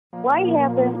Why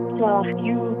haven't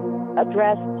you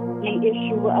addressed the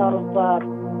issue of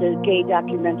the gay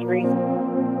documentary?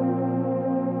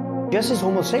 Jessie's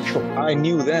homosexual. I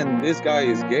knew then this guy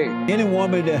is gay. Any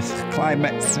woman that's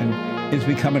climaxing is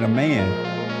becoming a man.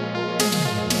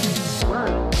 Why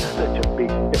is such a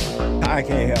big hypocrite? I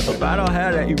can't help it. I don't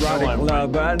have that erotic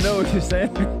love, but I know what you're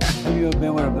saying. Have you ever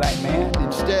been with a black man?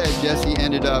 Instead, Jessie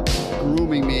ended up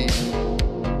grooming me.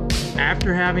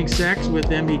 After having sex with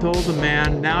him, he told the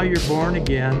man, "Now you're born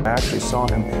again." I actually saw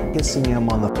him kissing him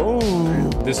on the phone.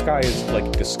 This guy is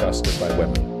like disgusted by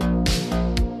women.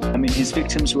 I mean, his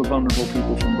victims were vulnerable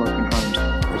people from broken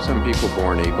homes. There's some people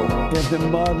born evil. If the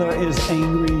mother is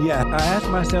angry, yeah. I asked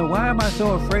myself, why am I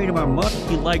so afraid of my mother?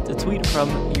 He liked a tweet from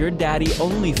Your Daddy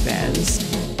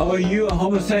OnlyFans. Are you a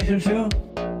homosexual too?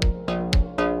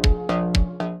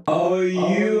 Are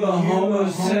you a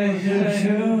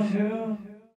homosexual too?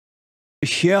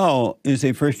 Michelle is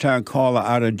a first-time caller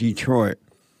out of Detroit.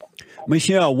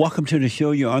 Michelle, welcome to the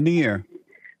show. You're on the air.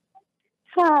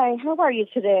 Hi, how are you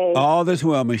today? All this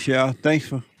well, Michelle. Thanks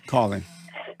for calling.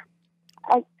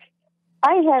 I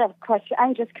had a question.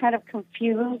 I'm just kind of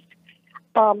confused.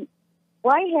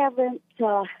 Why haven't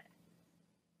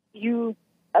you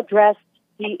addressed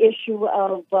the issue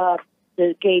of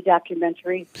the gay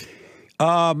documentary?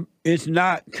 It's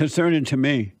not concerning to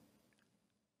me.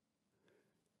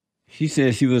 She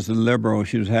said she was a liberal.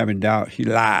 She was having doubt. She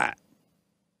lied.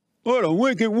 What a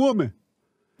wicked woman.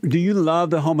 Do you love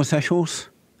the homosexuals?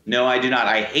 No, I do not.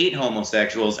 I hate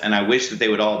homosexuals, and I wish that they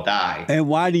would all die. And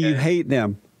why do you hate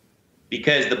them?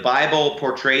 Because the Bible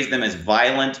portrays them as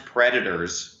violent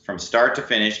predators from start to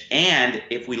finish. And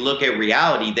if we look at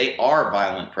reality, they are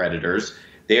violent predators.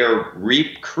 They're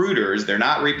recruiters. They're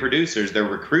not reproducers. They're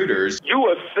recruiters. You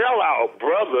a sellout,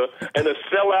 brother, and a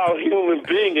sellout human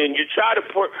being, and you try to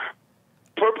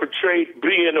perpetrate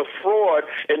being a fraud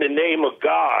in the name of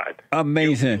God.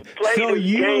 Amazing. So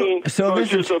you're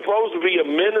supposed to be a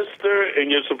minister,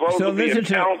 and you're supposed to be a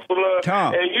counselor.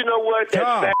 Tom, and you know what?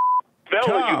 That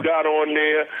fella you got on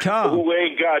there who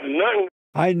ain't got nothing.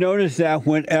 I noticed that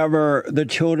whenever the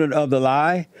children of the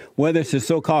lie, whether it's the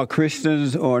so-called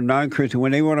Christians or non-Christian,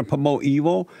 when they want to promote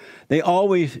evil, they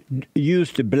always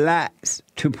use the blacks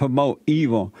to promote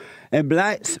evil. And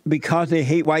blacks, because they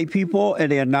hate white people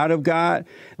and they are not of God,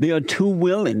 they are too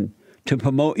willing to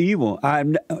promote evil.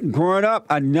 Growing up,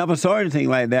 I never saw anything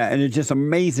like that, and it's just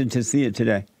amazing to see it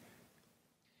today.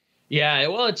 Yeah,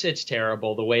 well, it's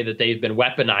terrible the way that they've been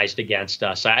weaponized against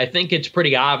us. I think it's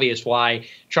pretty obvious why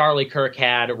Charlie Kirk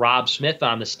had Rob Smith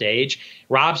on the stage.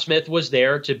 Rob Smith was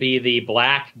there to be the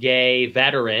black gay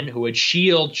veteran who would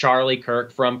shield Charlie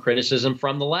Kirk from criticism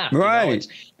from the left. Right. You know,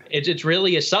 it's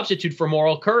really a substitute for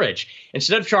moral courage.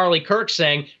 Instead of Charlie Kirk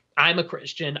saying, "I'm a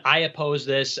Christian, I oppose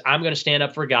this, I'm going to stand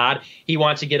up for God," he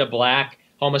wants to get a black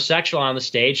homosexual on the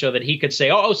stage so that he could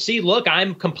say, oh, see, look,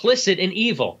 I'm complicit in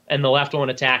evil, and the left won't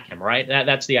attack him, right?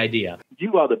 That's the idea.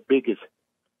 You are the biggest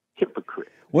hypocrite.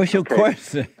 What's your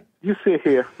question? You sit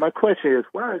here. My question is,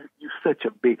 why are you such a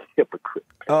big hypocrite?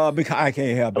 Because I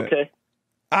can't help it. Okay.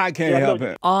 I can't help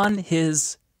it. On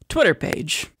his Twitter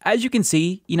page, as you can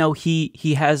see, you know,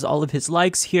 he has all of his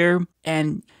likes here,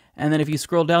 and then if you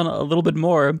scroll down a little bit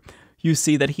more, you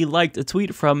see that he liked a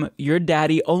tweet from Your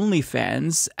Daddy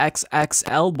OnlyFans,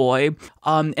 XXL boy,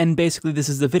 and basically this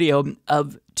is the video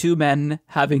of two men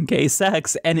having gay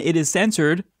sex, and it is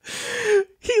censored.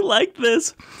 He liked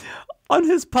this on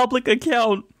his public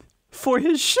account for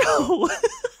his show.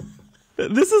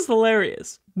 This is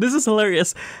hilarious. This is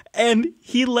hilarious. And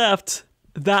he left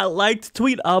that liked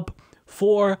tweet up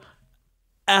for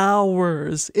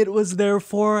hours. It was there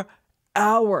for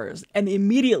hours. And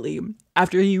immediately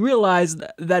after he realized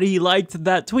that he liked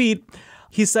that tweet,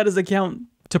 he set his account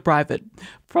to private,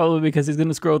 probably because he's going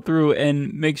to scroll through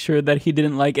and make sure that he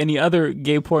didn't like any other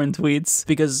gay porn tweets,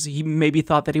 because he maybe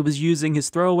thought that he was using his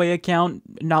throwaway account,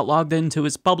 not logged into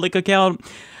his public account.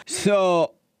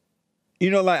 So, you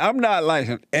know, like, I'm not like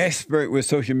an expert with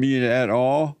social media at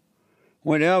all.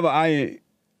 Whenever I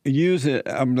use it,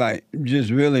 I'm like just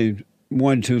really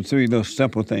 1, 2, 3, those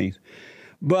simple things.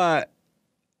 But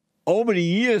over the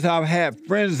years, I've had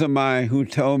friends of mine who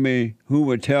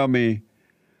would tell me,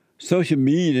 social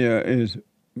media is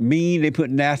mean. They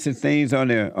put nasty things on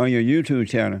your YouTube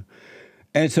channel.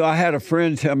 And so I had a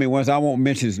friend tell me once, I won't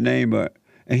mention his name, and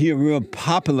he's a real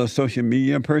popular social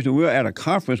media person. We were at a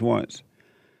conference once,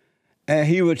 and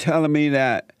he was telling me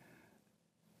that,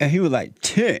 and he was like,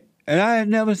 tick. And I had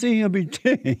never seen him be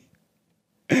tick.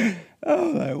 I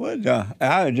was like, what the?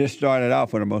 I had just started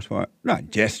out for the most part. Not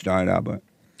just started out, but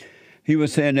he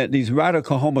was saying that these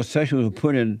radical homosexuals were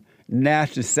putting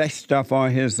nasty sex stuff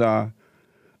on his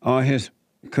on his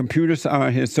computer,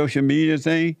 on his social media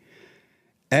thing,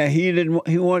 and he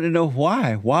wanted to know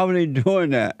why. Why were they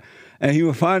doing that? And he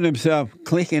would find himself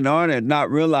clicking on it, not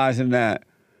realizing that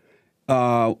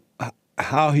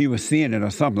how he was seeing it or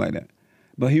something like that.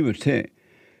 But he would say,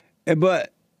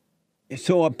 but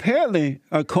so apparently,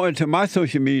 according to my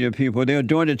social media people, they're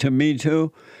doing it to me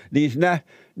too. These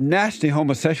nasty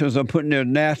homosexuals are putting their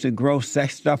nasty, gross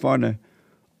sex stuff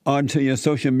onto your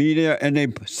social media, and they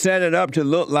set it up to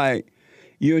look like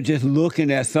you're just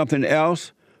looking at something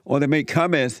else, or they make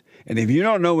comments. And if you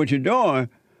don't know what you're doing,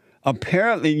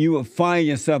 apparently you will find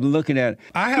yourself looking at it.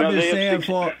 I've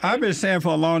been saying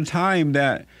for a long time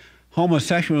that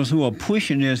homosexuals who are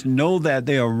pushing this know that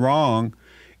they are wrong.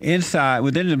 Inside,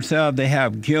 within themselves, they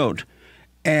have guilt.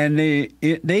 And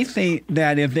they think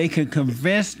that if they can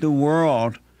convince the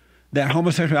world that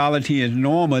homosexuality is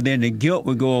normal, then the guilt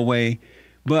would go away.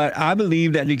 But I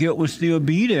believe that the guilt will still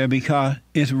be there because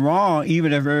it's wrong,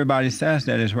 even if everybody says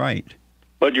that it's right.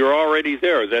 But you're already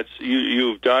there.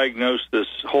 You've diagnosed this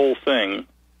whole thing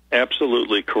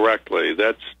absolutely correctly.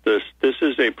 This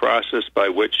is a process by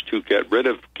which to get rid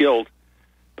of guilt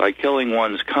by killing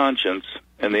one's conscience,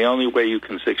 and the only way you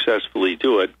can successfully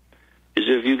do it is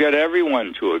if you get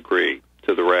everyone to agree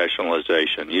to the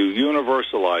rationalization. You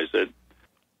universalize it.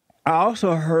 I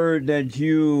also heard that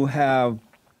you have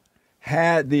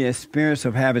had the experience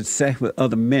of having sex with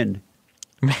other men.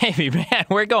 Maybe, man.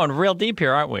 We're going real deep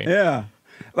here, aren't we? Yeah.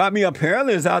 Well, I mean,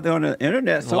 apparently it's out there on the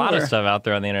internet somewhere. A lot of stuff out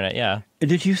there on the internet, yeah.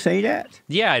 Did you say that?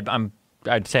 Yeah,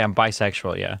 I'd say I'm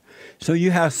bisexual, yeah. So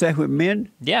you have sex with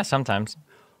men? Yeah, sometimes.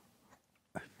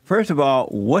 First of all,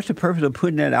 what's the purpose of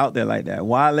putting that out there like that?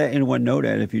 Why let anyone know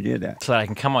that if you did that? So that I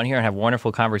can come on here and have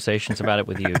wonderful conversations about it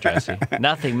with you, Jesse.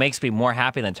 Nothing makes me more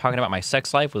happy than talking about my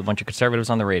sex life with a bunch of conservatives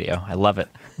on the radio. I love it.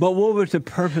 But what was the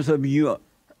purpose of you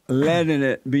letting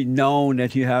it be known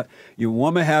that your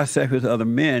woman has sex with other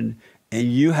men and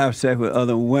you have sex with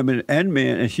other women and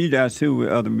men, and she does too with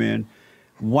other men?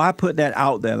 Why put that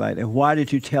out there like that? Why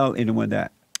did you tell anyone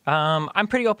that? I'm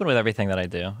pretty open with everything that I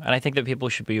do, and I think that people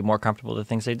should be more comfortable with the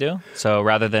things they do. So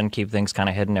rather than keep things kind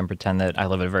of hidden and pretend that I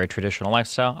live a very traditional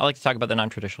lifestyle, I like to talk about the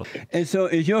non-traditional. And so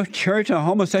is your church a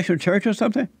homosexual church or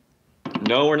something?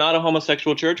 No, we're not a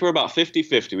homosexual church. We're about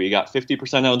 50-50. We got 50%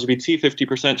 LGBT,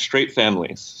 50% straight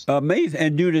families. Amazing.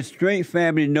 And do the straight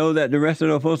family know that the rest of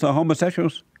those folks are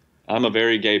homosexuals? I'm a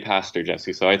very gay pastor,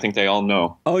 Jesse, so I think they all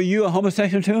know. Oh, you a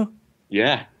homosexual too?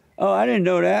 Yeah. Oh, I didn't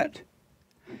know that.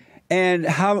 And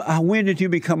when did you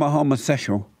become a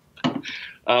homosexual?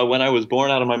 When I was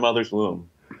born out of my mother's womb.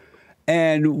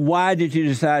 And why did you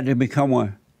decide to become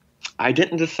one? I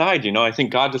didn't decide, I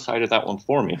think God decided that one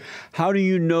for me. How do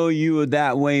you know you were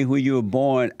that way when you were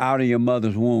born out of your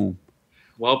mother's womb?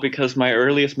 Well, because my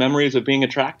earliest memories of being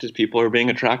attracted to people are being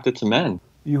attracted to men.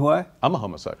 You what? I'm a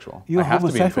homosexual. You're I have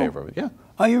homosexual? to be in favor of it, yeah.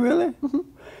 Are you really? Mm-hmm.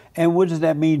 And what does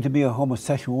that mean to be a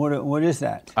homosexual? What is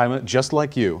that? I'm just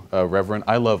like you, Reverend.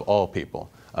 I love all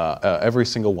people, every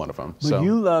single one of them. But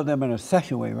you love them in a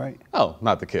sexual way, right? Oh,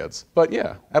 not the kids. But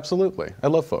yeah, absolutely. I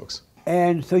love folks.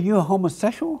 And so you're a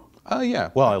homosexual?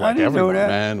 Yeah. Well, I like everyone,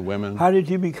 men, women. How did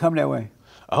you become that way?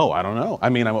 Oh, I don't know. I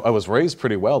mean, I was raised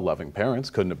pretty well, loving parents.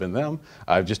 Couldn't have been them.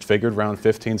 I just figured around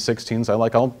 15, 16s, I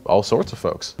like all sorts of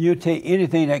folks. You take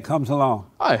anything that comes along?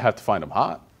 I have to find them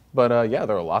hot. But yeah,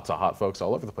 there are lots of hot folks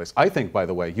all over the place. I think, by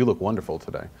the way, you look wonderful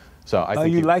today. So I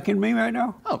think you liking me right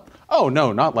now? Oh,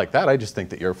 no, not like that. I just think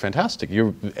that you're fantastic.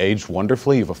 You're aged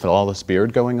wonderfully. You have a flawless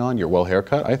beard going on. You're well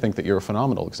haircut. I think that you're a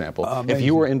phenomenal example. If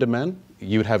you were into men,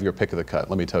 you'd have your pick of the cut,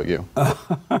 let me tell you.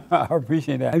 I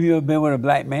appreciate that. Have you ever been with a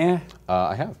black man?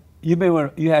 I have. You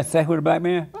had sex with a black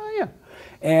man? Yeah.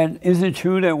 And is it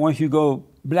true that once you go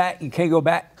black, you can't go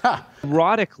back?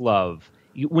 Erotic love,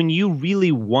 when you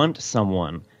really want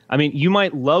someone, I mean, you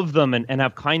might love them and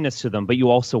have kindness to them, but you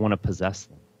also want to possess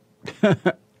them.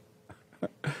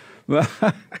 But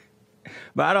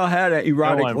I don't have that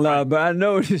erotic love, but I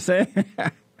know what you're saying.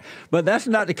 But that's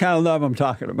not the kind of love I'm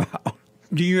talking about.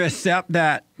 Do you accept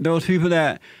that those people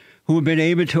who have been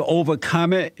able to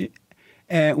overcome it,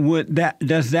 and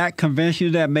does that convince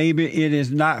you that maybe it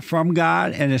is not from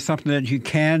God and it's something that you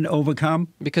can overcome?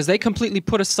 Because they completely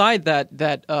put aside that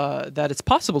it's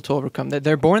possible to overcome, that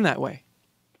they're born that way.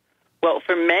 Well,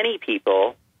 for many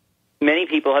people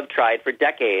have tried for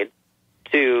decades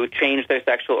to change their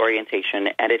sexual orientation,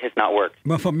 and it has not worked.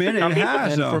 But for many, it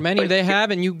has. And for many, they have,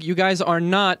 and you guys are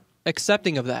not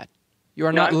accepting of that. You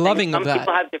are not loving of that. Some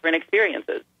people have different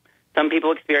experiences. Some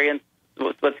people experience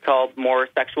what's called more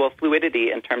sexual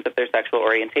fluidity in terms of their sexual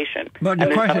orientation. But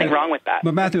and there's nothing wrong with that.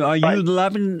 But Matthew, are you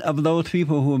loving of those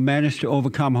people who have managed to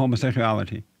overcome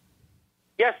homosexuality?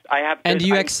 Yes, I have. And do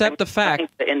you I'm accept the fact trying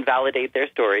to invalidate their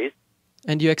stories?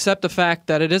 And you accept the fact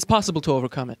that it is possible to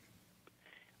overcome it?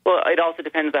 Well, it also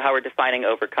depends on how we're defining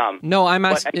overcome. No, I'm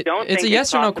But asking. I don't It's a think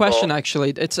yes or no possible. question.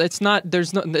 Actually, it's not.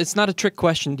 It's not a trick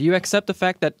question. Do you accept the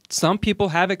fact that some people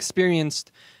have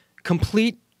experienced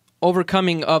complete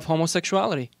overcoming of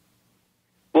homosexuality?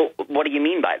 Well, what do you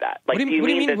mean by that? Like, What do you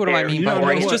mean? that What do I they're mean by that? It's just a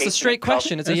orientation straight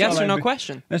question. It's a yes or no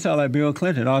question. That's all like Bill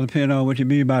Clinton. All depends on what you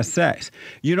mean by sex.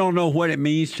 You don't know what it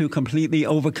means to completely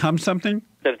overcome something?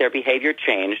 That their behavior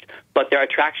changed, but their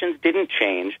attractions didn't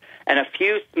change, and a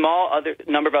few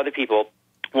number of other people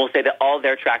will say that all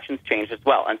their attractions changed as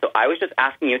well. And so I was just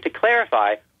asking you to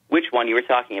clarify which one you were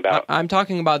talking about. I'm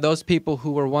talking about those people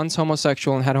who were once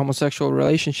homosexual and had homosexual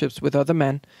relationships with other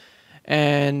men,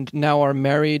 and now are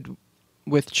married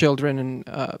with children,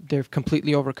 and they've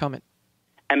completely overcome it.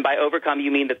 And by overcome, you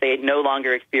mean that they no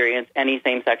longer experience any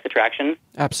same-sex attractions?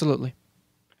 Absolutely.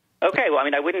 Okay, well, I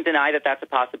mean, I wouldn't deny that that's a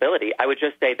possibility. I would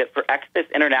just say that for Exodus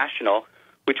International,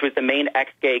 which was the main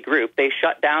ex-gay group, they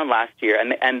shut down last year,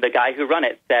 and the guy who run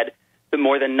it said that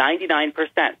more than 99%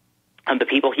 of the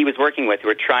people he was working with who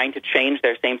were trying to change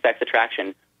their same-sex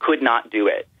attraction could not do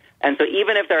it. And so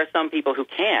even if there are some people who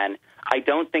can, I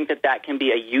don't think that that can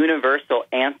be a universal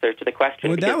answer to the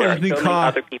question, because there are so many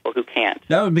other people who can't.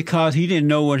 That was because he didn't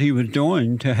know what he was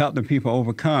doing to help the people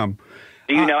overcome.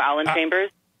 Do you know Alan Chambers?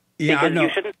 Yeah, because I know. you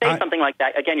shouldn't say something like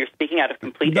that. Again, you're speaking out of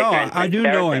complete No, ignorance. I do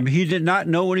know him. He did not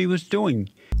know what he was doing.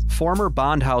 Former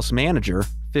Bond House manager,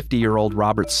 50-year-old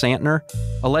Robert Santner,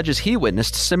 alleges he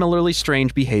witnessed similarly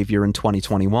strange behavior in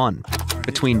 2021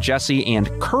 between Jessie and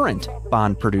current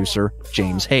Bond producer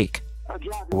James Hake.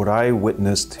 What I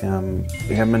witnessed, him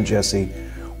and Jessie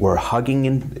were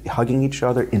hugging each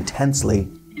other intensely,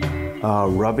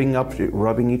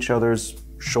 rubbing each other's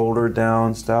shoulder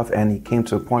down stuff, and he came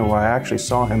to a point where I actually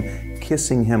saw him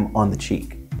kissing him on the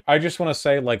cheek. I just want to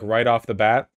say, like, right off the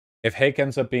bat, if Hake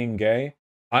ends up being gay,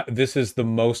 this is the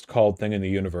most called thing in the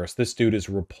universe. This dude is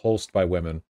repulsed by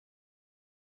women.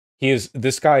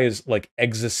 This guy is, like,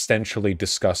 existentially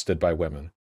disgusted by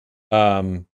women.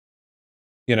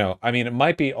 You know, I mean, it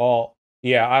might be all,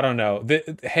 yeah, I don't know.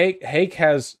 Hake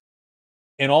has,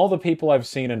 in all the people I've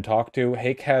seen and talked to,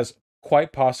 Hake has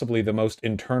quite possibly the most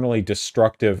internally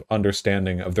destructive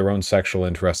understanding of their own sexual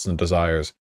interests and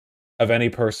desires of any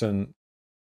person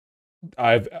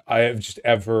I've just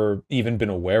ever even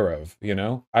been aware of, you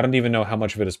know? I don't even know how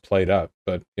much of it is played up,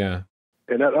 but yeah.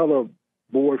 And that other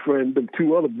boyfriend, the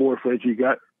two other boyfriends you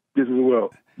got, this as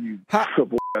well. You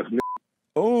simple ass nigga.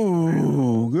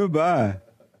 Oh, goodbye.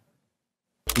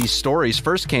 These stories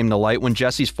first came to light when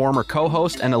Jessie's former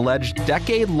co-host and alleged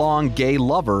decade-long gay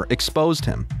lover exposed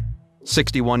him.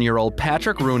 61-year-old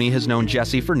Patrick Rooney has known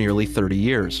Jessie for nearly 30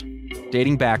 years,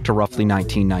 dating back to roughly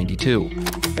 1992.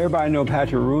 Everybody know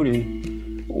Patrick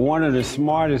Rooney, one of the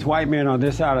smartest white men on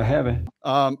this side of heaven.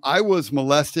 I was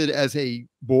molested as a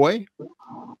boy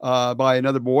by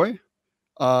another boy.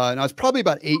 And I was probably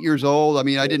about 8 years old. I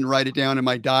mean, I didn't write it down in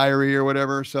my diary or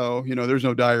whatever. So, you know, there's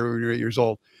no diary when you're 8 years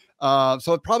old.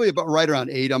 So probably about right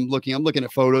around 8, I'm looking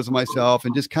at photos of myself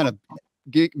and just kind of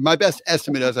my best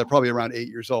estimate is I'm probably around 8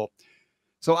 years old.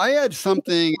 So I had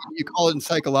something, you call it in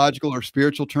psychological or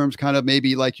spiritual terms, kind of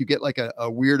maybe like you get like a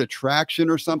weird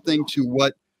attraction or something to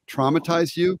what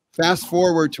traumatized you. Fast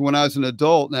forward to when I was an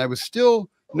adult and I was still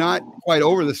not quite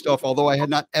over this stuff, although I had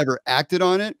not ever acted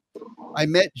on it. I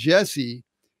met Jessie,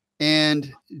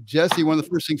 and Jessie, one of the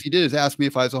first things he did is ask me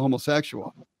if I was a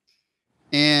homosexual.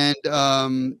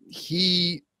 And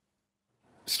he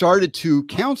started to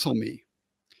counsel me.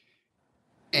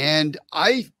 And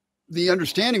the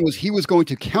understanding was he was going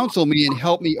to counsel me and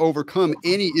help me overcome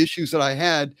any issues that I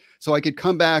had so I could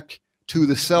come back to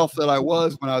the self that I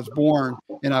was when I was born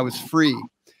and I was free.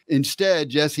 Instead,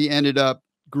 Jessie ended up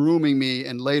grooming me,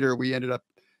 and later we ended up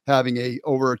having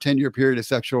over a 10-year period of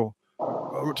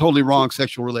totally wrong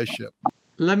sexual relationship.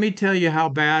 Let me tell you how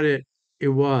bad it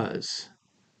was.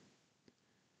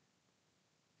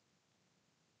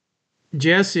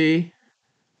 Jessie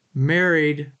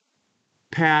married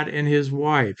Pat and his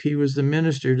wife. He was the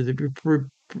minister that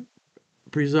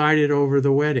presided over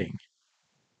the wedding.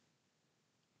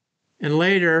 And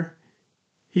later,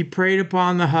 he preyed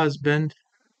upon the husband,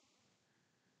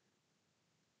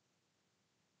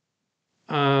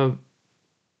 had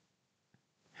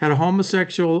a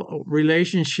homosexual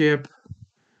relationship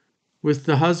with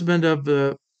the husband of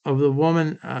the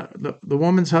woman, the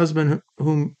woman's husband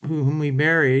whom he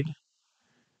married.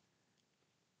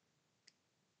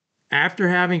 After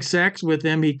having sex with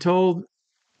him, he told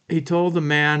the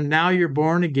man, "Now you're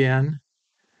born again."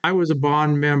 I was a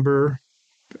Bond member.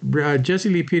 Jessie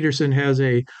Lee Peterson has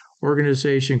a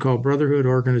organization called Brotherhood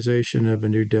Organization of a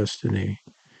New Destiny.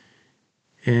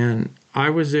 And I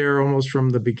was there almost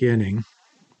from the beginning.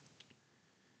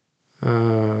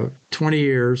 20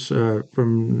 years,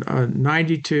 from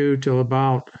 92 till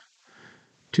about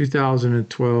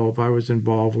 2012, I was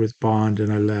involved with Bond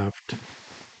and I left.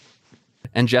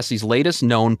 And Jesse's latest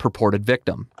known purported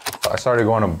victim. I started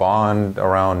going to Bond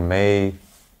around May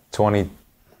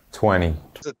 2020.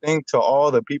 It's a thing to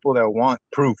all the people that want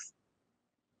proof.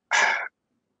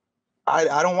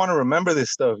 I don't want to remember this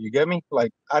stuff. You get me?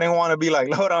 Like, I didn't want to be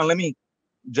like, hold on,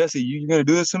 Jesse, you gonna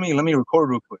do this to me? Let me record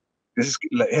real quick. This is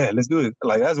like, yeah, let's do it.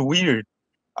 Like, that's weird.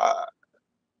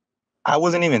 I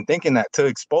wasn't even thinking that to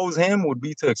expose him would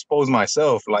be to expose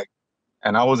myself. Like,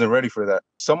 and I wasn't ready for that.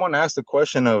 Someone asked the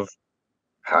question of,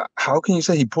 how can you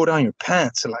say he pulled down your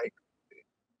pants? Like,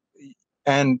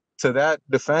 and to that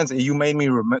defense, you made me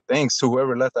thanks to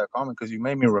whoever left that comment, because you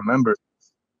made me remember.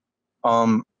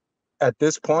 At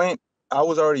this point, I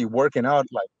was already working out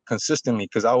like consistently,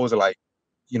 because I was like,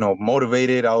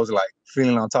 motivated. I was like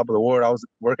feeling on top of the world. I was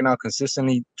working out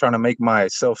consistently, trying to make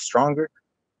myself stronger.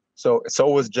 So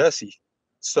was Jesse.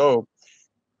 So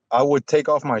I would take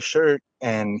off my shirt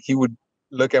and he would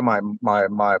look at my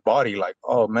body like,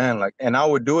 oh man, like, and I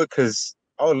would do it because,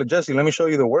 oh, Jesse, let me show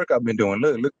you the work I've been doing.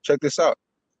 Look, check this out.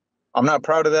 I'm not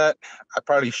proud of that. I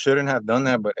probably shouldn't have done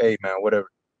that, but hey, man, whatever.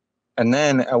 And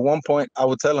then at one point I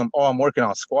would tell him, oh, I'm working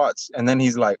on squats. And then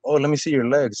he's like, oh, let me see your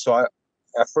legs. So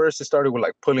at first it started with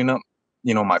like pulling up,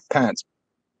 my pants,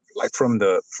 like from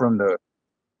the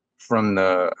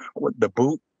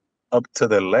boot up to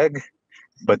the leg.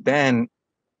 But then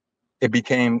it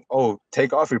became, oh,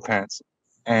 take off your pants.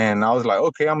 And I was like,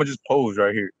 okay, I'm gonna just pose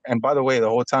right here. And by the way, the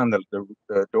whole time the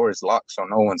door is locked, so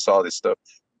no one saw this stuff.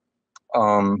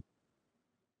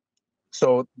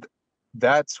 So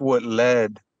that's what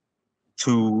led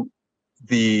to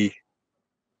the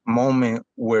moment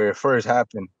where it first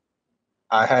happened.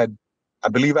 I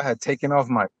believe I had taken off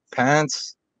my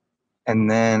pants, and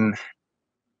then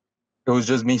it was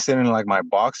just me sitting in like my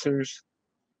boxers,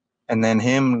 and then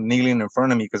him kneeling in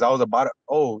front of me, because I was about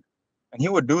to, and he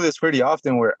would do this pretty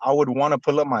often where I would want to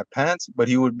pull up my pants, but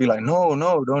he would be like, no,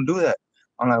 don't do that.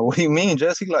 I'm like, what do you mean,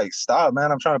 Jesse? Like, stop,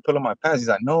 man. I'm trying to pull up my pants. He's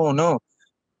like, no,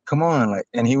 come on. Like,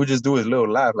 and he would just do his little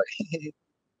laugh, like,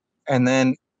 and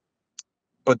then,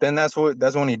 but then that's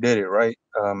when he did it, right?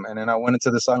 And then I went into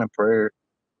the silent prayer,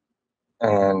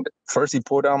 and first he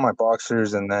pulled down my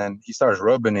boxers, and then he starts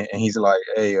rubbing it, and he's like,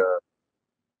 hey,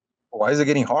 why is it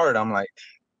getting hard? I'm like,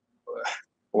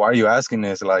 why are you asking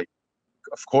this? Like,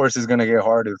 of course it's gonna get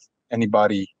hard if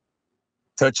anybody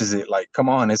touches it. Like, come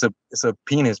on, it's a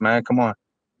penis, man. Come on.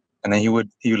 And then he would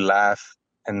laugh,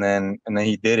 and then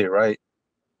he did it, right?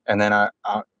 And then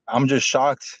I'm just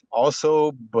shocked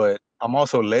also, but I'm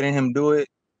also letting him do it,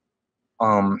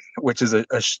 which is a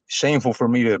shameful for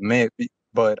me to admit.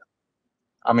 But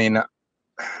I mean,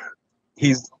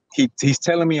 he's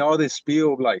telling me all this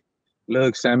spiel of like,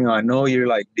 look, Samuel, I know you're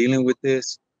like dealing with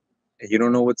this and you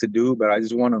don't know what to do, but I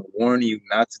just want to warn you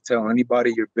not to tell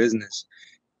anybody your business.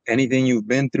 Anything you've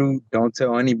been through, don't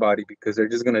tell anybody, because they're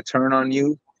just going to turn on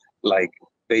you like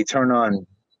they turn on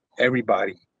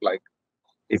everybody. Like,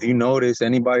 if you notice,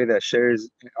 anybody that shares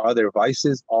all their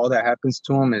vices, all that happens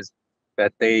to them is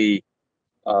that they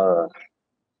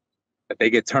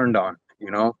get turned on,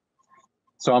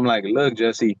 So I'm like, look,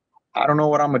 Jesse, I don't know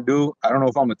what I'm going to do. I don't know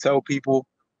if I'm going to tell people,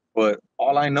 but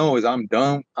all I know is I'm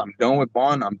done. I'm done with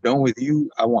Bond. I'm done with you.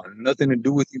 I want nothing to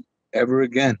do with you ever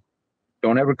again.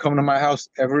 Don't ever come to my house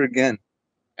ever again.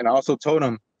 And I also told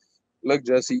him, look,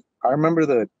 Jesse, I remember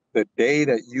the day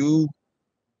that you,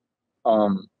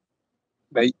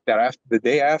 the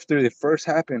day after it first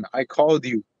happened, I called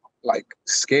you like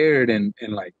scared and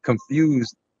like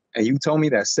confused. And you told me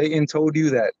that Satan told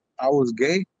you that I was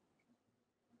gay.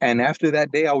 And after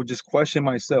that day, I would just question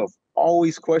myself,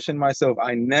 always question myself.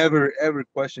 I never, ever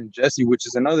questioned Jesse, which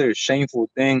is another shameful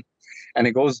thing. And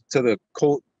it goes to the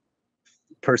cult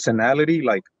personality,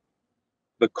 like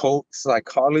the cult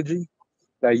psychology,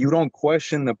 that you don't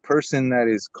question the person that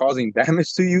is causing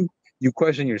damage to you. You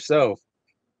question yourself.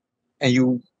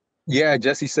 And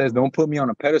Jesse says, don't put me on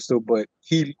a pedestal, but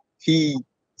he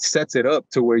sets it up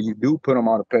to where you do put him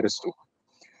on a pedestal.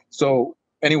 So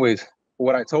anyways,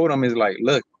 what I told him is like,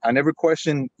 look, I never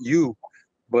questioned you,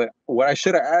 but what I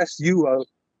should have asked you,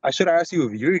 I should have asked you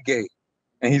if you're gay.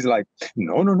 And he's like,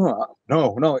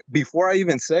 no. Before I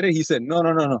even said it, he said,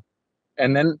 no.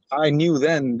 And then I knew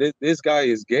then this guy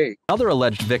is gay. Another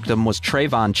alleged victim was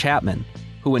Trayvon Chapman,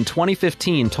 who in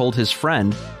 2015 told his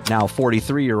friend, now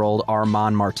 43-year-old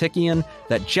Armand Martikian,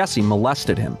 that Jesse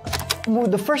molested him.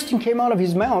 the first thing came out of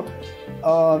his mouth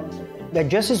that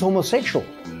Jesse's homosexual.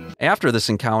 After this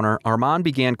encounter, Armand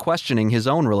began questioning his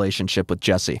own relationship with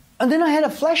Jessie. And then I had a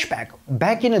flashback.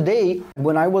 Back in the day,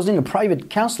 when I was in a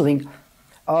private counseling,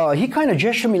 he kind of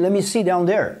gestured me, let me see down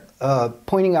there,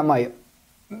 pointing at my,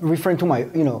 referring to my,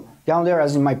 down there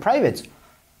as in my privates.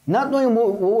 Not knowing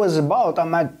what was about,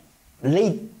 I'm at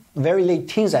very late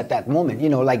teens at that moment,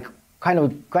 like kind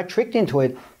of got tricked into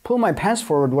it, pulled my pants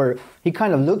forward where he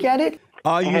kind of looked at it.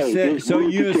 Oh, you said, so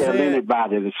you tell said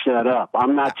anybody to shut up.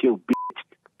 I'm not your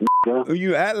bitch. Nigga.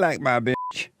 You act like my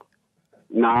bitch.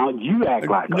 No, you act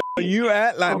like no, you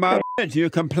act like my bitch. You're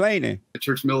complaining.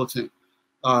 Church Militant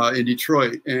in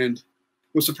Detroit. And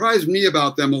what surprised me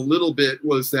about them a little bit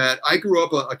was that I grew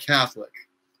up a Catholic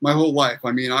my whole life.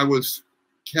 I mean, I was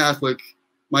Catholic.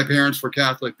 My parents were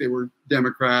Catholic. They were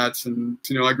Democrats. And,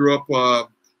 I grew up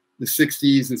the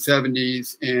 60s and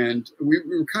 70s, and we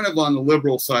were kind of on the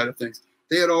liberal side of things.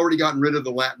 They had already gotten rid of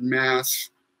the Latin Mass.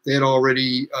 They had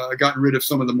already gotten rid of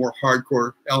some of the more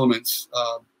hardcore elements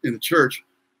in the church,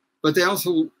 but they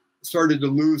also started to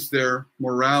lose their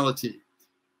morality.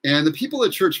 And the people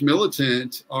at Church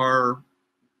Militant are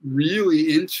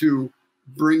really into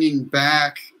bringing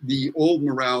back the old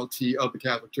morality of the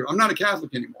Catholic Church. I'm not a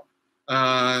Catholic anymore,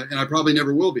 and I probably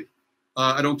never will be.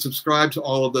 I don't subscribe to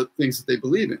all of the things that they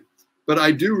believe in, but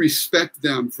I do respect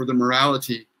them for the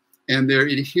morality and their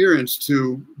adherence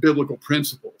to biblical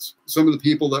principles. Some of the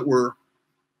people that were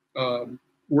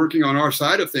working on our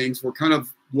side of things were kind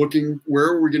of looking, where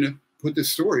are we going to put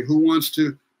this story? Who was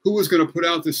going to put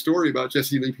out this story about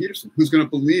Jessie Lee Peterson? Who's going to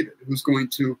believe it? Who's going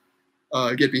to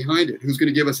get behind it? Who's going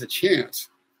to give us a chance?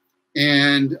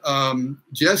 And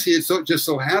Jessie, it just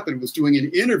so happened, was doing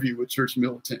an interview with Church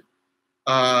Militant.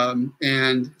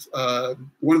 And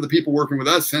one of the people working with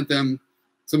us sent them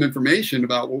some information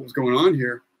about what was going on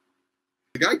here.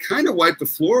 The guy kind of wiped the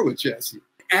floor with Jessie.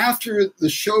 After the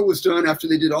show was done, after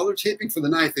they did all their taping for the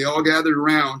night, they all gathered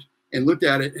around and looked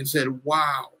at it and said,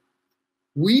 wow,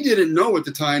 we didn't know at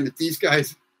the time that these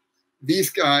guys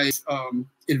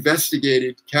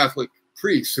investigated Catholic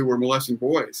priests who were molesting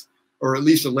boys, or at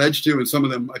least alleged to, and some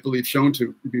of them, I believe, shown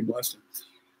to be molesting.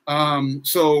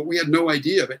 So we had no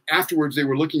idea, but afterwards they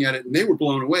were looking at it and they were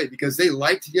blown away because they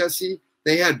liked Jessie.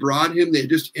 They had brought him, they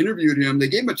just interviewed him. They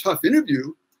gave him a tough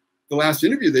interview, the last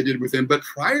interview they did with him. But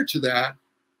prior to that,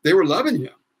 they were loving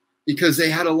him because they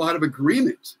had a lot of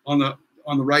agreement on the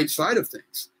right side of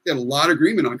things. They had a lot of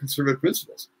agreement on conservative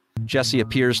principles. Jessie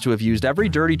appears to have used every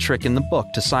dirty trick in the book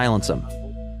to silence him,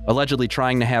 allegedly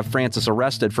trying to have Francis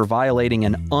arrested for violating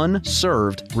an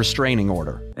unserved restraining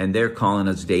order. And they're calling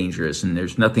us dangerous, and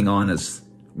there's nothing on us.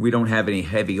 We don't have any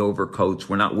heavy overcoats.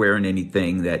 We're not wearing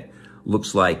anything that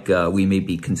looks like we may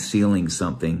be concealing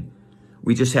something.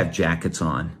 We just have jackets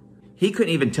on. He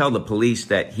couldn't even tell the police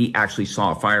that he actually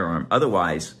saw a firearm.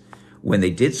 Otherwise, when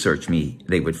they did search me,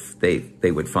 they would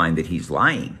find that he's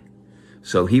lying.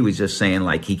 So he was just saying,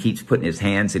 like, he keeps putting his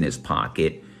hands in his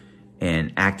pocket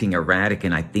and acting erratic,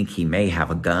 and I think he may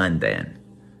have a gun then.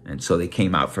 And so they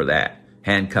came out for that,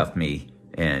 handcuffed me,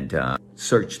 and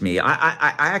searched me.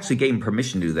 I actually gave them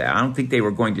permission to do that. I don't think they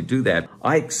were going to do that.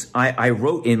 I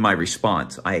wrote in my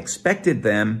response, I expected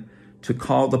them to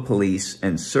call the police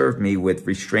and serve me with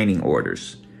restraining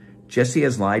orders. Jessie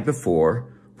has lied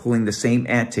before, pulling the same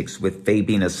antics with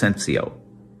Fabian Asensio.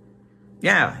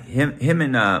 Yeah, him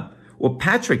and, well,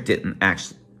 Patrick didn't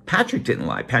lie. Patrick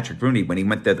BRUNO, when he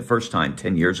went there the first time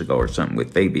 10 years ago or something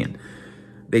with Fabian,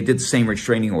 they did the same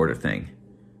restraining order thing.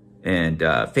 And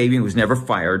Fabian was never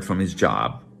fired from his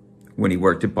job when he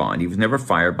worked at Bond. He was never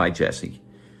fired by Jessie.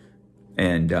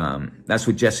 And that's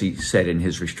what Jessie said in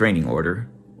his restraining order,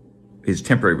 his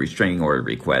temporary restraining order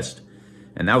request.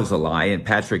 And that was a lie. And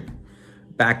Patrick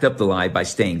backed up the lie by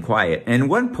staying quiet. And at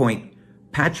one point,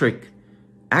 Patrick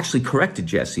actually corrected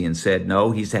Jessie and said,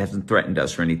 no, he hasn't threatened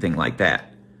us or anything like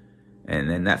that. And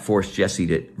then that forced Jessie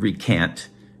to recant.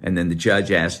 And then the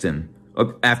judge asked him,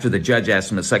 after the judge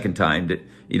asked him a second time,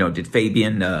 did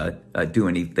Fabian do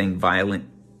anything violent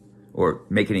or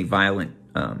make any violent,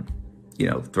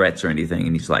 threats or anything?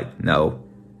 And he's like, no.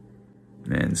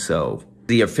 And so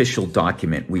the official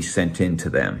document we sent in to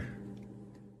them,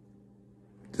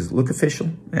 does it look official?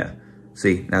 Yeah.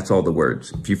 See, that's all the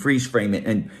words. If you freeze frame it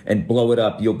and blow it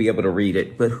up, you'll be able to read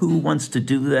it. But who wants to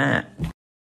do that?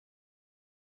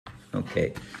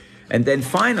 Okay. And then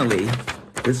finally,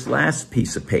 this last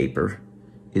piece of paper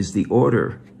is the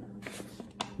order,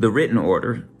 the written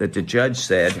order that the judge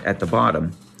said at the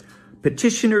bottom,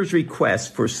 petitioner's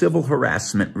request for civil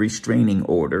harassment restraining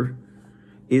order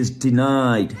is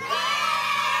denied.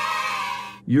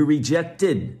 You're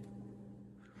rejected.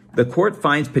 The court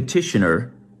finds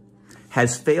petitioner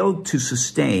has failed to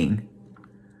sustain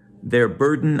their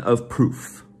burden of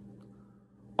proof.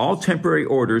 All temporary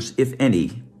orders, if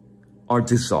any, are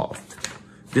dissolved.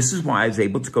 This is why I was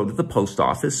able to go to the post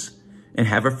office and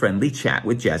have a friendly chat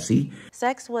with Jessie.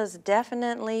 Sex was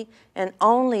definitely and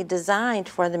only designed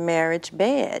for the marriage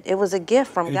bed. It was a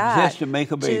gift from God. Just to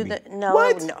make a baby.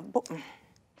 No.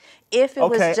 If it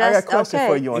was just, I got a question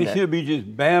for you on it that. It should be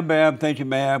just bam, bam, thank you,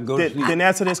 ma'am, go to sleep. Then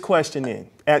answer this question then.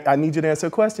 I need you to answer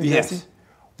a question, Yes. Jesse.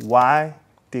 Why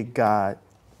did God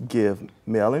give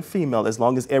male and female, as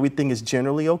long as everything is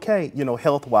generally okay,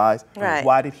 health-wise, right,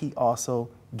 why did he also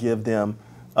give them,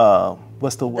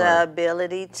 what's the word? The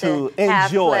ability to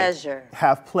enjoy,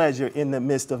 have pleasure in the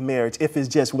midst of marriage, if it's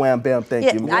just wham, bam,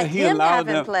 thank you. Him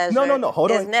having pleasure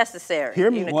hold on. is necessary.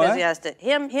 Hear me. Because he has to,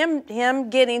 him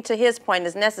getting to his point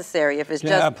is necessary if it's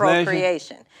just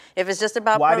procreation. If it's just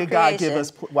about procreation.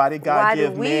 Why did God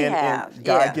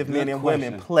give men and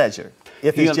women pleasure?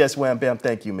 If it's just wham, bam,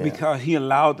 thank you, man. Because he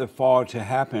allowed the fall to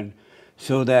happen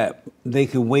so that they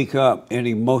could wake up in an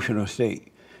emotional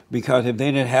state. Because if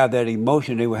they didn't have that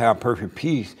emotion, they would have perfect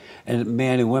peace, and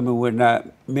men and women would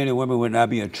not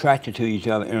be attracted to each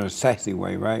other in a sexy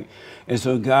way, right? And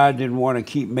so God didn't want to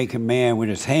keep making man with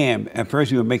his hand. At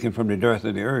first, he was making from the dust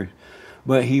of the earth,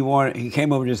 but he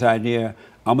came up with this idea: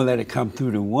 I'm gonna let it come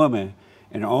through the woman,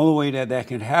 and the only way that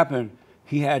can happen,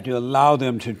 he had to allow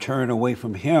them to turn away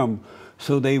from him,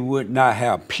 so they would not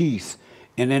have peace.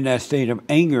 And in that state of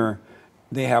anger,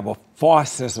 they have a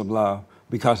false sense of love,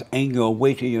 because anger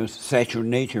awakens your sexual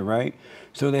nature, right?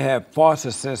 So they have false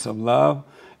sense of love,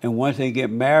 and once they get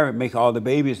married, make all the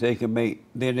babies they can make,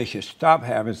 then they should stop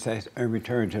having sex and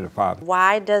return to the father.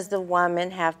 Why does the woman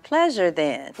have pleasure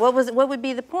then? What would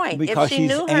be the point? Because if she she's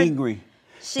knew angry.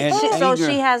 So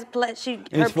she has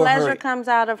her pleasure comes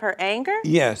out of her anger?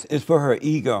 Yes, it's for her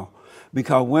ego.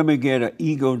 Because women get an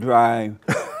ego drive.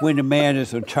 When the man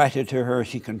is attracted to her,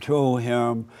 she controls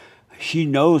him. She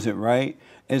knows it, right?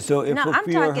 And so it fulfills her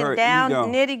ego. I'm talking down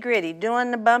nitty-gritty,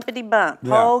 doing the bumpity-bump,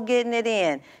 whole getting it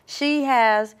in. She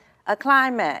has a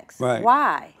climax. Right.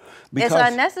 Why? Because, it's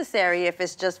unnecessary if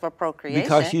it's just for procreation.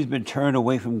 Because she's been turned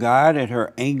away from God, and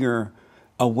her anger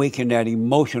awakened that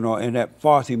emotional, and that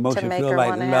false emotion feel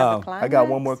like love. I got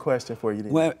one more question for you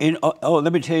then. Well,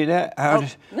 let me tell you that.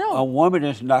 A woman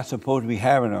is not supposed to be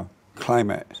having a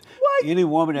climax. What? Any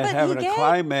woman that's having a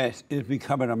climax is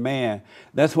becoming a man.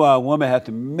 That's why a woman has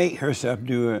to make herself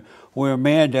do it, where a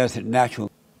man does it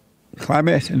naturally.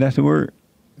 Climax, and that's the word?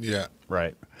 Yeah.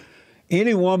 Right.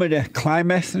 Any woman that's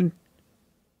climaxing,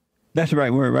 that's the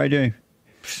right word, right, Dave?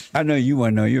 I know you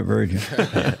want to know. You're a virgin.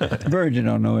 Virgin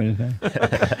don't know anything.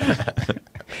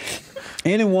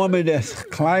 Any woman that's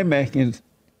climaxing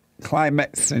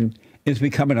is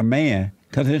becoming a man,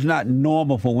 because it's not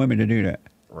normal for women to do that.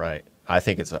 Right. I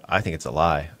think it's a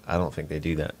lie. I don't think they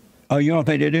do that. Oh, you don't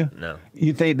think they do? No.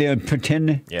 You think they're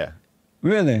pretending? Yeah.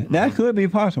 Really? That could be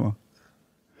possible.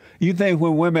 You think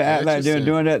when women act like they're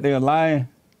doing that, they're lying?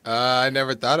 I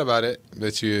never thought about it,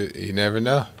 but you never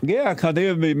know. Yeah, because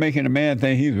they'll be making a man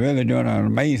think he's really doing an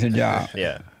amazing job.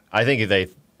 Yeah. I think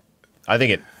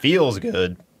it feels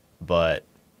good, but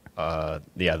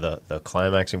the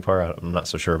climaxing part, I'm not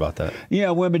so sure about that.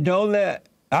 Yeah, women, I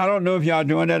don't know if y'all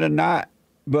doing that or not,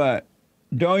 but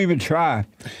don't even try.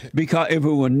 Because if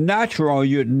it were natural,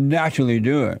 you'd naturally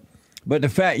do it. But the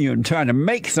fact you're trying to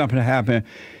make something happen,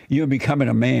 you're becoming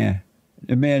a man.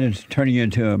 The man is turning you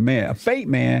into a man, a fake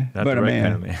man, Not but the a right man.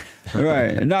 kind of man.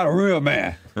 Right, not a real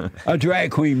man, a drag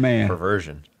queen man.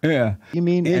 Perversion. Yeah. You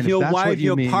mean, is and your if that's wife what you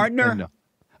your mean, partner? no.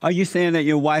 Are you saying that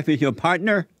your wife is your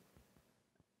partner?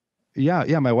 Yeah,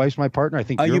 my wife's my partner. I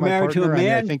think Are you're you my married partner. to a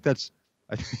man? I think that's.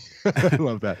 I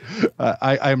love that.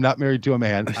 I am not married to a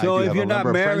man. So if you're not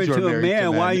married to a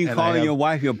man, why are you calling your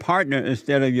wife your partner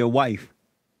instead of your wife?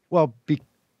 Well,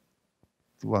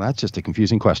 that's just a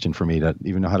confusing question for me to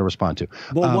even know how to respond to.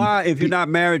 But why, if you're not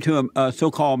married to a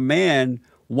so-called man,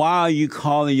 why are you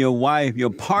calling your wife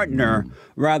your partner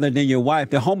rather than your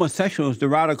wife? The homosexuals, the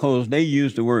radicals, they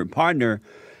use the word partner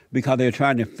because they're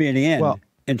trying to fit in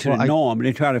into the norm.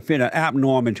 They're trying to fit an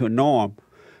abnorm into a norm.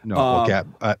 No, okay.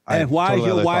 And why is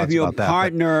your wife your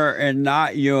partner and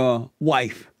not your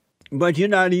wife? But you're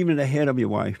not even the head of your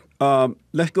wife.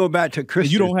 Let's go back to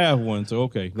Kristen. You don't have one, so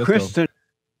okay. Let's Kristen. Go.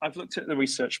 I've looked at the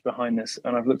research behind this,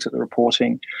 and I've looked at the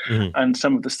reporting and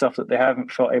some of the stuff that they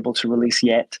haven't felt able to release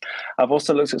yet. I've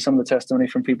also looked at some of the testimony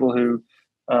from people who,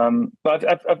 but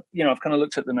I've kind of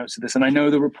looked at the notes of this, and I know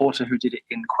the reporter who did it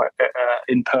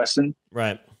in person.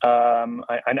 Right.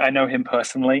 I know him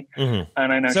personally, and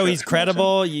I know. So he's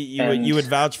credible. You would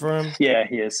vouch for him. Yeah,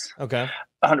 he is. Okay.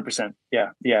 100%.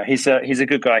 Yeah. He's a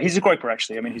good guy. He's a groper,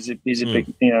 actually. I mean, he's a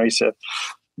big, he's a.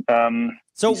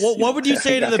 So what would you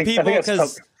say to the people?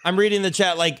 Because I'm reading the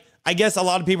chat, like, I guess a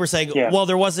lot of people are saying, well,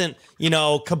 there wasn't,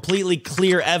 completely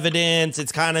clear evidence.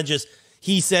 It's kind of just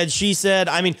he said, she said.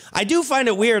 I mean, I do find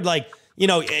it weird, like,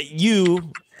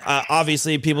 you,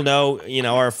 obviously people know,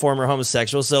 are a former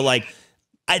homosexual. So like,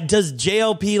 does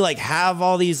JLP like have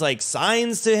all these like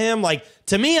signs to him? Like,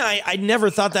 to me, I never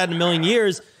thought that in a million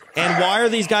years. And why are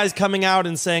these guys coming out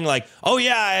and saying like, oh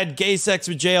yeah, I had gay sex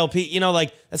with JLP?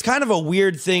 Like, that's kind of a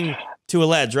weird thing to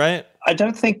allege, right? I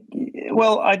don't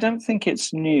think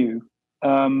it's new.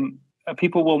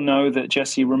 People will know that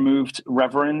Jesse removed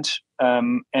Reverend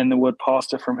and the word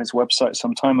pastor from his website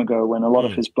some time ago when a lot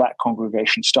of his black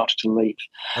congregation started to leave.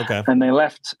 Okay. And they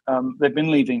left. They've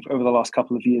been leaving over the last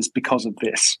couple of years because of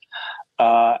this.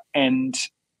 And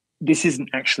this isn't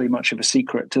actually much of a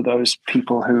secret to those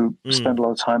people who spend a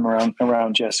lot of time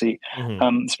around Jesse,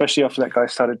 especially after that guy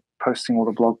started posting all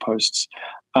the blog posts.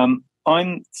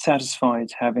 I'm satisfied,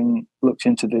 having looked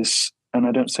into this, and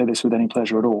I don't say this with any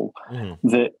pleasure at all,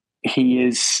 that he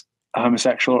is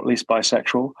homosexual, or at least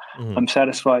bisexual. I'm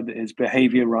satisfied that his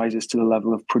behavior rises to the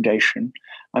level of predation.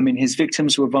 I mean, his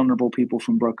victims were vulnerable people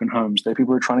from broken homes. They're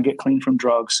people who are trying to get clean from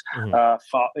drugs,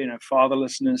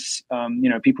 fatherlessness,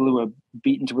 people who were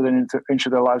beaten to within an inch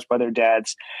of their lives by their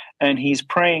dads. And he's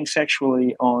preying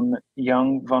sexually on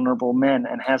young, vulnerable men,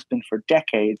 and has been for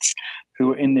decades,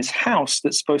 who are in this house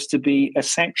that's supposed to be a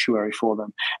sanctuary for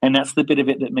them. And that's the bit of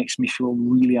it that makes me feel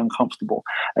really uncomfortable.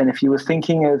 And if you were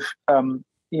thinking of,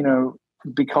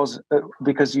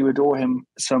 because you adore him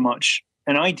so much,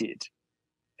 and I did,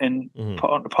 and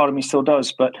part of me still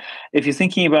does, but if you're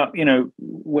thinking about,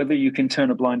 whether you can turn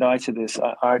a blind eye to this,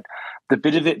 the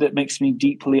bit of it that makes me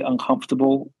deeply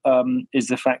uncomfortable is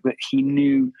the fact that he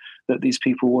knew that these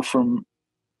people were from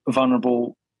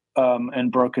vulnerable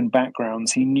and broken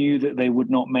backgrounds. He knew that they would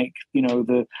not make,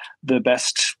 the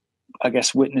best, I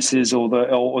guess, witnesses,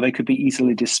 or they could be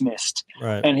easily dismissed.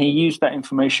 Right. And he used that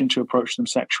information to approach them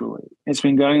sexually. It's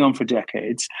been going on for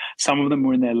decades. Some of them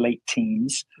were in their late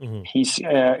teens. He's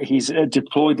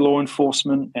deployed law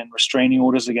enforcement and restraining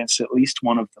orders against at least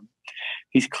one of them.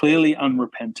 He's clearly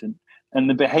unrepentant. And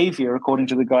the behavior, according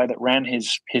to the guy that ran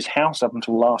his house up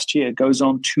until last year, goes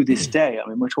on to this day. I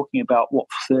mean, we're talking about,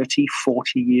 30,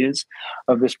 40 years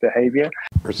of this behavior.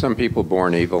 Are some people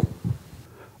born evil?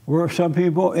 Were some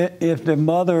people, if the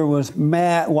mother was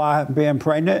mad while being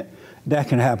pregnant, that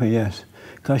can happen, yes.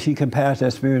 Because she can pass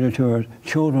that spirit to her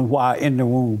children while in the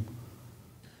womb.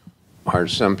 Are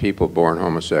some people born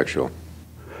homosexual?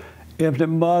 If the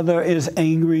mother is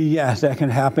angry, yes, that can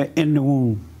happen in the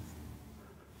womb.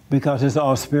 Because it's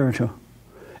all spiritual.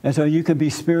 And so you can be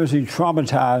spiritually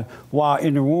traumatized while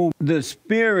in the womb. The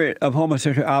spirit of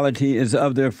homosexuality is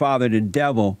of their father, the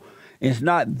devil. It's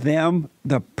not them,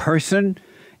 the person.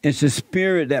 It's the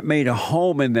spirit that made a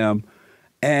home in them.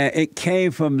 And it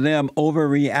came from them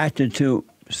overreacting to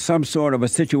some sort of a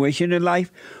situation in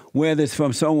life, whether it's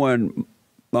from someone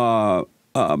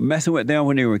messing with them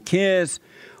when they were kids,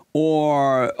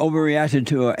 or overreacting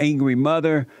to an angry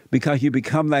mother, because you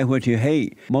become like what you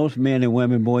hate. Most men and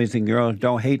women, boys and girls,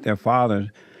 don't hate their fathers.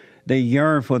 They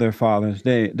yearn for their fathers.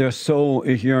 Their soul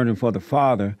is yearning for the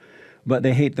father, but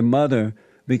they hate the mother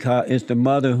because it's the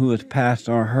mother who has passed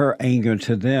on her anger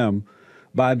to them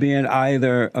by being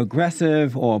either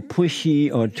aggressive or pushy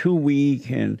or too weak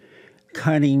and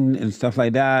cunning and stuff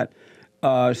like that.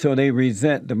 So they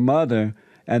resent the mother.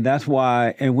 And that's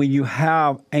why, and when you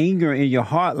have anger in your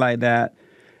heart like that,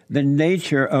 the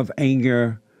nature of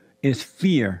anger is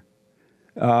fear.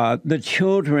 The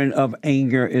children of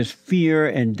anger is fear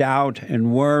and doubt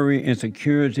and worry,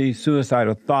 insecurity,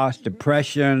 suicidal thoughts,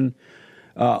 depression,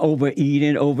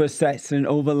 overeating, oversexing,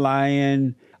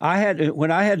 overlying.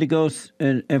 When I had to go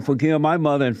and forgive my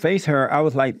mother and face her, I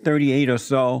was like 38 or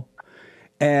so.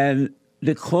 And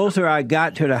the closer I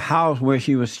got to the house where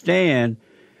she was staying,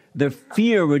 the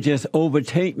fear would just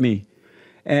overtake me.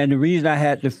 And the reason I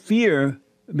had the fear,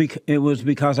 it was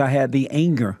because I had the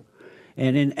anger.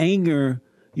 And in anger,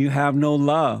 you have no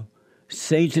love.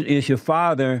 Satan is your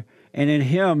father, and in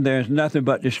him there's nothing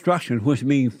but destruction, which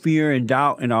means fear and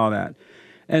doubt and all that.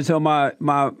 And so my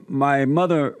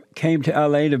mother came to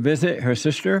L.A. to visit her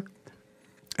sister,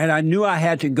 and I knew I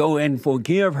had to go and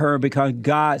forgive her because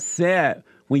God said,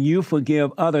 when you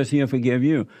forgive others, he'll forgive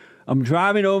you. I'm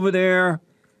driving over there.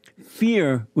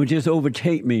 Fear would just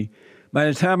overtake me. By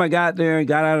the time I got there and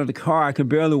got out of the car, I could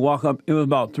barely walk up. It was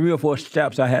about 3 or 4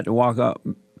 steps I had to walk up,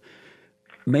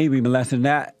 maybe less than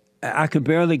that. I could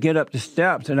barely get up the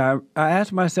steps. And I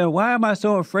asked myself, why am I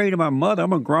so afraid of my mother?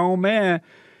 I'm a grown man.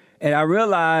 And I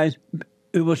realized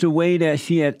it was the way that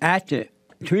she had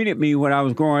treated me when I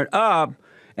was growing up,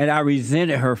 and I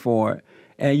resented her for it.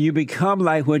 And you become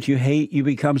like what you hate. You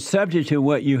become subject to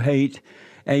what you hate,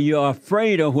 and you're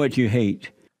afraid of what you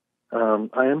hate.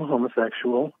 I am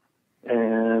homosexual,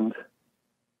 and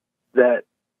that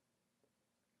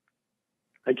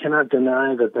I cannot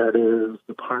deny that that is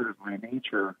a part of my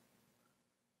nature.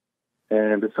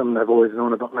 And it's something I've always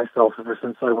known about myself ever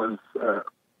since I was a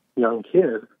young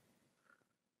kid.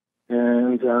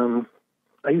 And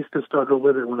I used to struggle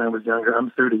with it when I was younger.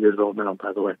 I'm 30 years old now,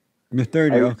 by the way. You're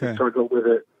 30, I used to struggle with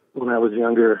it when I was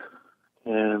younger.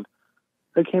 And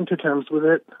I came to terms with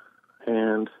it.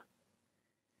 And,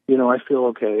 you know, I feel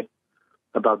okay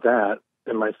about that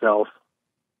in myself.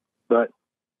 But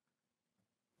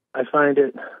I find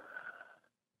it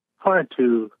hard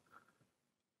to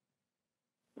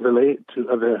relate to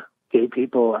other gay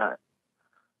people.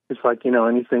 It's like, you know,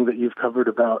 anything that you've covered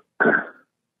about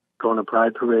going to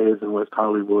pride parades in West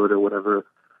Hollywood or whatever,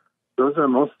 those are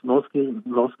most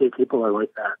gay people are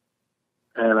like that.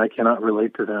 And I cannot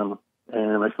relate to them.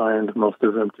 And I find most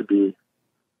of them to be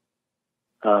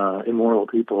immoral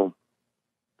people.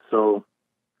 So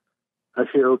I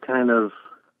feel kind of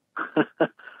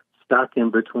stuck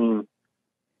in between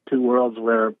two worlds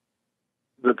where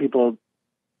the people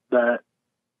that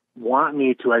want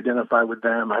me to identify with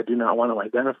them, I do not want to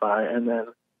identify, and then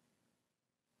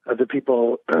other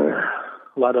people, a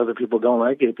lot of other people don't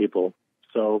like gay people.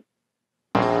 So